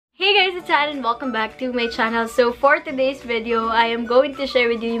Katan and welcome back to my channel. So for today's video, I am going to share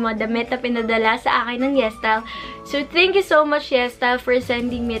with you yung mga damit na pinadala sa akin ng YESSTYLE. So thank you so much YESSTYLE for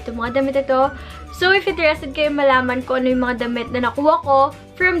sending me itong mga damit ito. So if interested kayo malaman ko ano yung mga damit na nakuha ko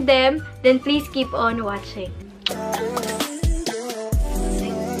from them, then please keep on watching.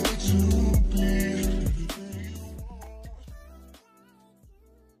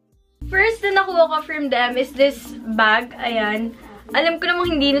 First na nakuha ko from them is this bag. Ayan. Alam ko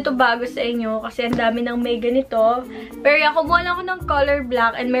namang hindi na to bago sa inyo kasi ang dami nang may ganito. Pero kumuha lang ako ng color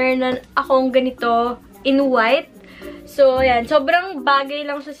black and meron na akong ganito in white. So, ayan. Sobrang bagay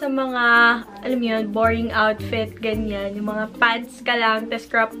lang siya sa mga, alam mo yun, boring outfit, ganyan. Yung mga pants ka lang, tas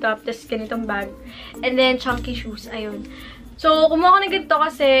crop top, tas ganitong bag. And then, chunky shoes. Ayun. So, kumuha ko na ganito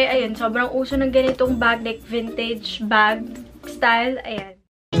kasi, ayun, sobrang uso ng ganitong bag, like vintage bag style. Ayan.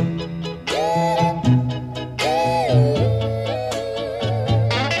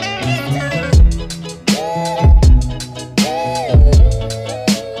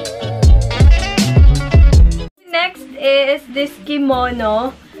 Is this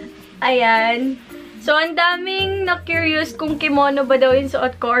kimono. Ayan. So, ang daming na-curious kung kimono ba daw yung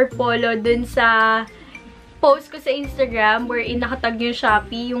suot ko or polo dun sa post ko sa Instagram wherein nakatag yung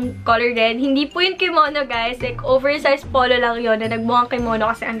Shopee, yung color red. Hindi po yung kimono, guys. Like, oversized polo lang yun na nagmukhang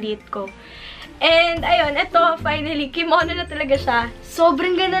kimono kasi ang liit ko. And, ayun, ito, finally, kimono na talaga siya.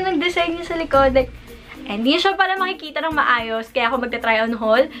 Sobrang ganda ng design niya sa likod. Like, hindi siya pala makikita ng maayos, kaya ako magta-try on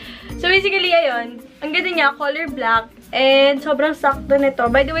haul. So, basically, ayun, ang ganda niya, color black, and sobrang sakto nito.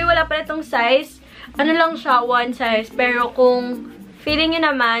 By the way, wala pala itong size. Ano lang siya, one size. Pero kung feeling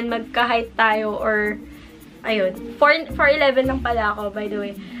nyo naman, magka-height tayo, or, ayun, 4'11 lang pala ako, by the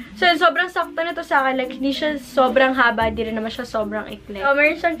way. So, sobrang sakto nito sa akin. Like, hindi siya sobrang haba, di rin naman siya sobrang ikli. So,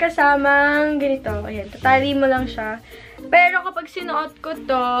 meron siyang kasamang ganito. Ayan, tatali mo lang siya. Pero kapag sinuot ko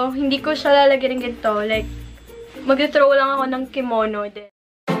to, hindi ko siya lalagyan ng ganito. Like, mag-throw lang ako ng kimono din.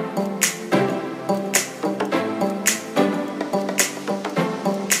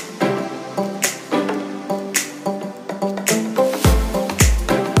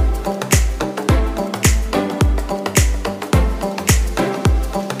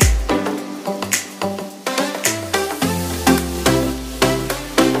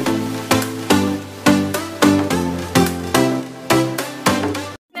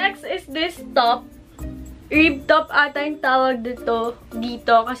 This top, rib top ata yung tawag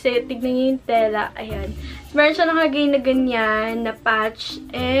dito kasi tignan nyo yung tela, ayan. Meron siya nakagay na ganyan, na patch,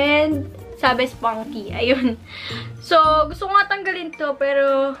 and sabi spunky, ayun. So, gusto ko nga tanggalin to,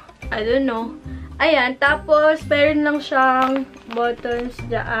 pero, I don't know. Ayan, tapos, meron lang siyang buttons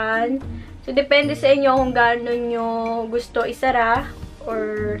dyan. So, depende sa inyo kung gaano nyo gusto isara,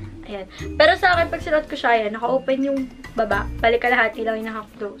 or, ayan. Pero sa akin, pag sinuot ko siya, ayan, naka-open yung baba, balikalahati lang yung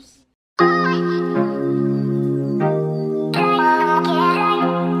naka-close.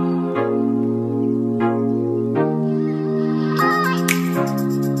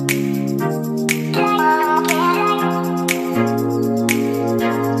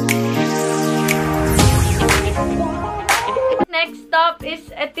 Next stop is,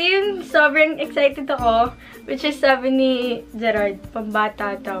 ito yung sobrang excited ako, which is sabi ni Gerard,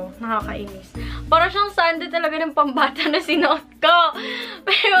 pambata daw. Nakakainis. Parang siyang sando talaga ng pambata na sinuot ko.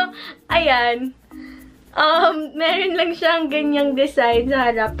 Pero, ayan. Meron lang siyang ganyang design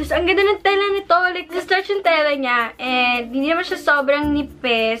sa harap. Tapos, ang ganda ng tela nito. Like, na-stretch yung tela niya. And, hindi naman siya sobrang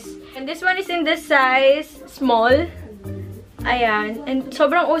nipis. And this one is in the size small. Ayan. And,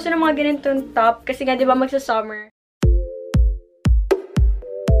 sobrang uso ng mga ganitong top. Kasi nga, di ba, magsa-summer.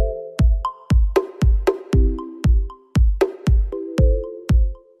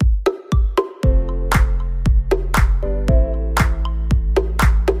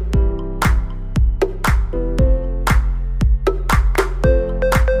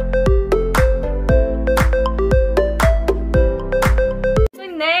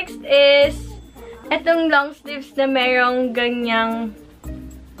 Itong long sleeves na merong ganyang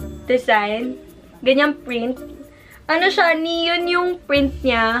design, ganyang print. Ano siya, neon yung print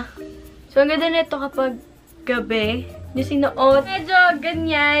niya. So, ang ganda nito kapag gabi. Yung sinuot. Medyo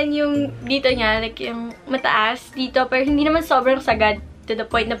ganyan yung dito niya, like yung mataas dito, pero hindi naman sobrang sagad to the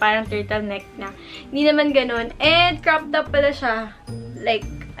point na parang turtleneck na. Hindi naman ganun. And crop top pala siya. Like,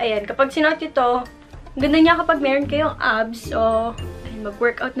 ayan, kapag sinuot ito, ganda niya kapag meron kayong abs. So,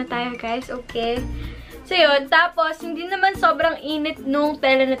 mag-workout na tayo, guys. Okay. So, yun. Tapos, hindi naman sobrang init nung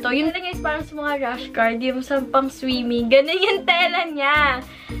tela nito. Yun lang is parang sa mga rash guard, yung sa pang swimming. Ganun yung tela niya.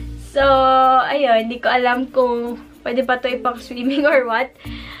 So, ayun. Hindi ko alam kung pwede pa to ipang swimming or what.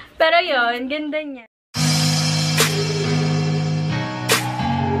 Pero yun, ganda niya.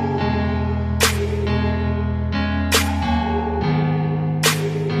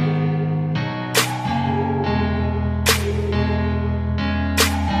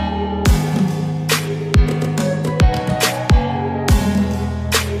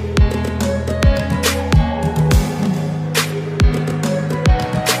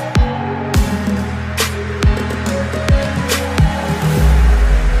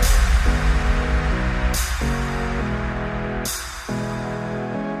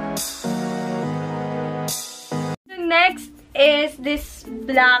 next is this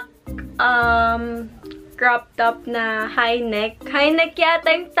black crop top na high neck. High neck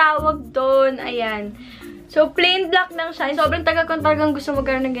yata yung tawag doon. Ayan. So, plain black lang siya. Sobrang tagal kong talagang gusto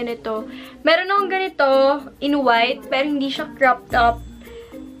magkaroon ng ganito. Meron akong ganito in white, pero hindi siya crop top.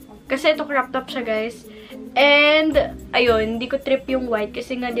 Kasi ito crop top siya, guys. And, ayun, hindi ko trip yung white.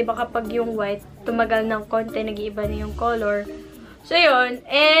 Kasi nga, di ba kapag yung white, tumagal ng konti, nag-iiba na yung color. So, yun.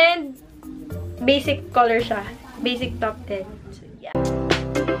 And, basic color siya. Basic top din. So, yeah.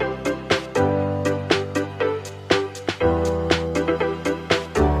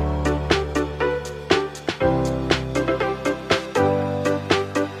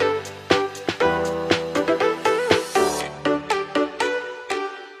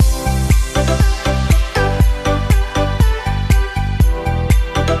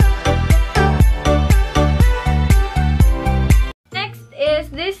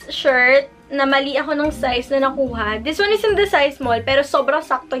 Shirt na mali ako ng size na nakuha. This one is in the size small, pero sobrang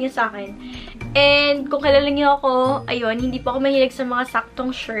sakto niya sa akin. And kung kilala niyo ako, ayun, hindi pa ako mahilig sa mga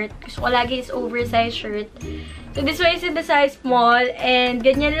saktong shirt. Gusto ko lagi is oversized shirt. So this one is in the size small, and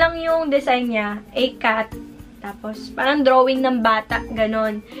ganyan lang yung design niya. A cat. Tapos parang drawing ng bata,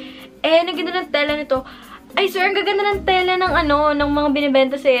 ganon. And ang ganda ng tela nito. Ay, sir, ang gaganda ng tela ng ng mga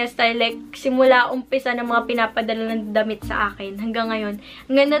binibenta sa YESSTYLE. Like, simula umpisa ng mga pinapadala ng damit sa akin hanggang ngayon.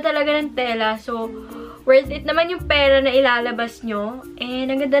 Ang ganda talaga ng tela. So, worth it naman yung pera na ilalabas nyo. And,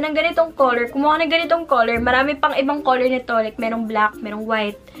 ang ganda ng ganitong color. Kumuha ka ng ganitong color. Marami pang ibang color nito. Like, merong black, merong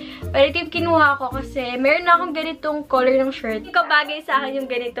white. Pero ito yung kinuha ko kasi meron na akong ganitong color ng shirt. Hindi ko bagay sa akin yung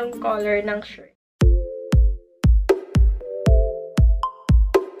ganitong color ng shirt.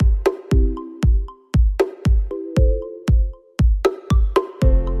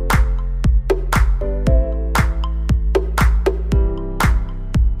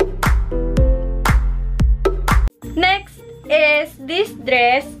 Is this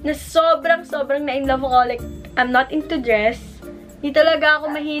dress na sobrang na-in-love ako. Like, I'm not into dress. Hindi talaga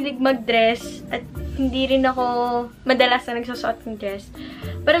ako mahilig mag-dress. At hindi rin ako madalas na nagsusuot ng dress.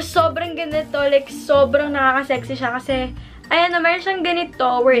 Pero sobrang ganito. Like, sobrang nakaka-sexy siya. Kasi, ayan na, meron siyang ganito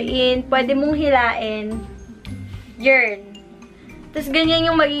wherein pwede mong hilain. Yarn. Tapos,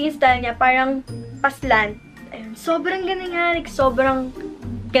 ganyan yung magiging style niya. Parang paslant. Ayun. Sobrang ganda nga. Like, sobrang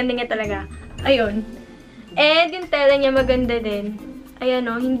ganda niya talaga. Ayun. And yung tela niya maganda din. Ayan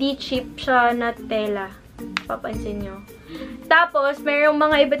o, hindi cheap siya na tela. Papansin nyo. Tapos, mayroong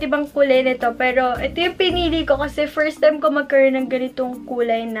mga iba't ibang kulay nito. Pero, ito yung pinili ko kasi first time ko magkaroon ng ganitong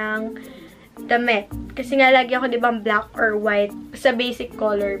kulay ng damit. Kasi nga, lagi ako diba black or white sa basic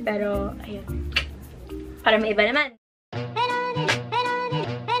color. Pero, ayun. Para may iba naman.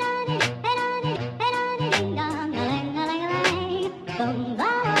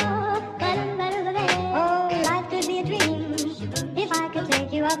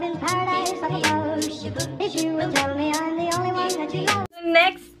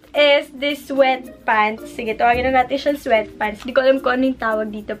 Next is this sweatpants. Sige, tawagin na natin siyang sweatpants. Hindi ko alam kung ano yung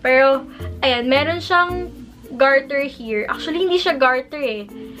tawag dito. Pero, ayan, meron siyang garter here. Actually, hindi siya garter eh.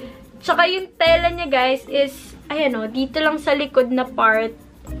 Tsaka yung tela niya, guys, is, ayan o, dito lang sa likod na part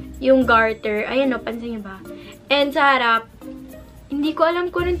yung garter. Ayan o, pansin niyo ba? And sa harap, hindi ko alam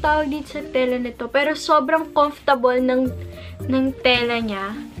kung anong tawag dito sa tela nito. Pero sobrang comfortable ng tela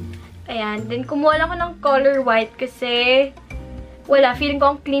niya. Ayan. Then, kumuha lang ako ng color white kasi wala. Feeling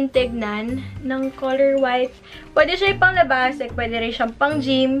ko ang clean tignan ng color white. Pwede siya pang labas. Like, pwede rin siyang pang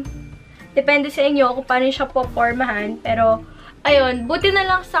gym. Depende sa inyo kung paano siya popormahan. Pero, ayun. Buti na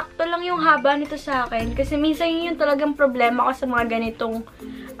lang, sakto lang yung haba nito sa akin. Kasi minsan yun yung talagang problema ko sa mga ganitong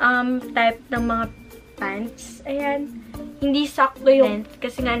type ng mga pants. Ayan. Hindi sakto yung length.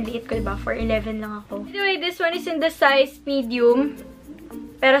 Kasi nga, liit ko, diba? 4'11 lang ako. Anyway, this one is in the size medium.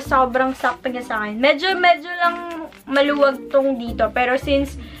 Pero sobrang sakto niya sa akin. Medyo lang maluwag tong dito. Pero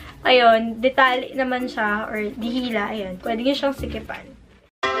since, ayun, detalye naman siya, or dihila, ayun, pwede niyo siyang sikipan.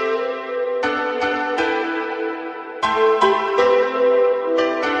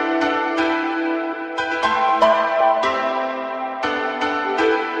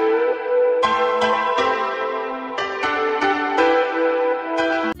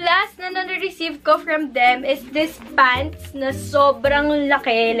 Receive ko from them is this pants na sobrang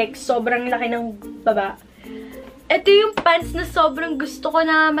laki. Like, sobrang laki ng baba. Ito yung pants na sobrang gusto ko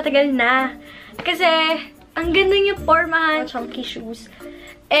na matagal na. Kasi, ang ganda niya pormahan. Chunky shoes.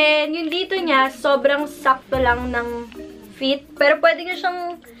 And yung dito niya, sobrang sakto lang ng fit. Pero pwede nyo siyang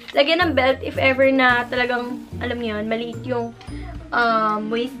lagyan ng belt if ever na talagang, alam niyo yun, maliit yung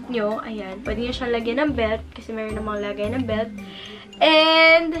waist nyo. Ayan. Pwede nyo siyang lagyan ng belt kasi meron namang lagay ng belt.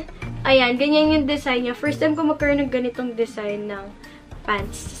 And Ayan, ganyan yung design niya. First time ko magkaroon ng ganitong design ng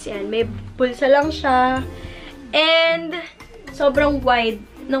pants. Ayan, may bulsa lang siya. And, sobrang wide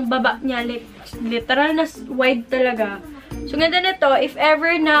ng baba niya. Literal na wide talaga. So, ganda na to. If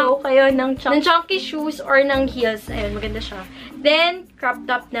ever na kayo ng chunky shoes or ng heels, ayan, maganda siya. Then, crop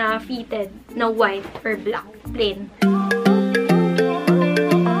top na fitted na white or black. Plain.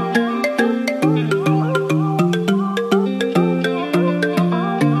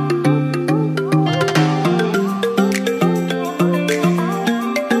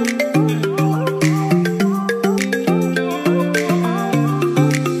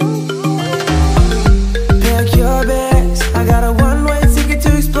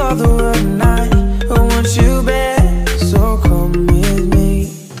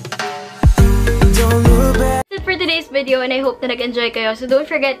 Video, and I hope na nag-enjoy kayo. So don't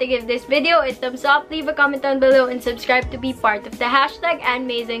forget to give this video a thumbs up, leave a comment down below, and subscribe to be part of the hashtag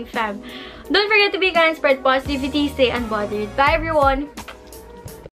AmazingFam. Don't forget to be kind, spread positivity, stay unbothered. Bye everyone!